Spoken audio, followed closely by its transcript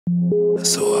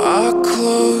So I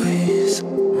close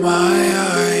my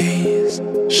eyes,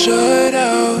 shut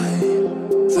out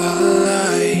the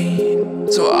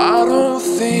light, so I don't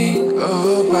think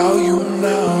about you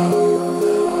now.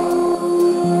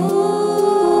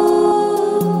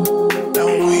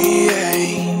 Now we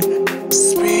ain't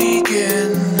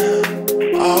speaking,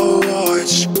 I'll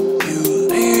watch you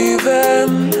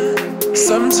leaving.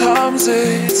 Sometimes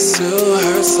it still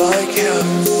hurts like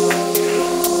hell.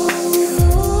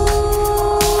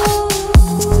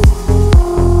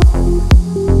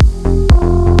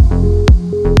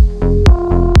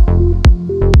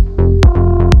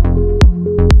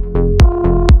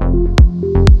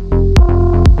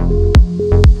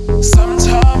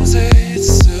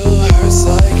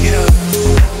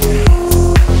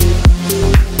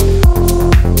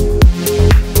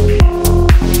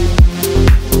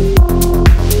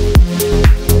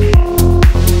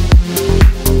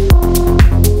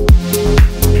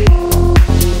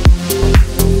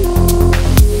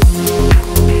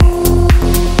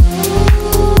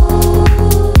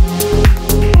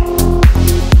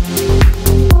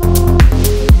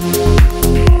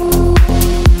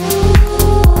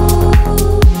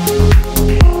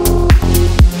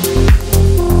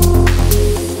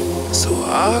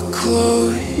 I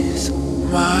close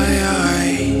my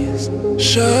eyes,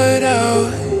 shut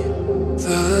out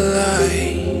the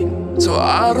light, so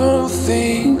I don't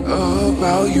think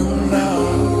about you now.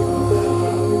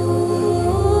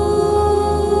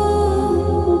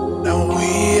 Now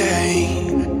we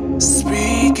ain't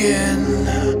speaking,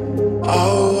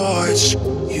 I'll watch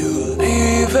you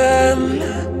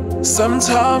leaving.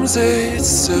 Sometimes it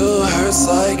still hurts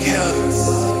like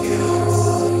hell.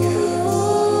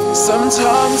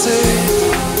 Sometimes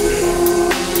it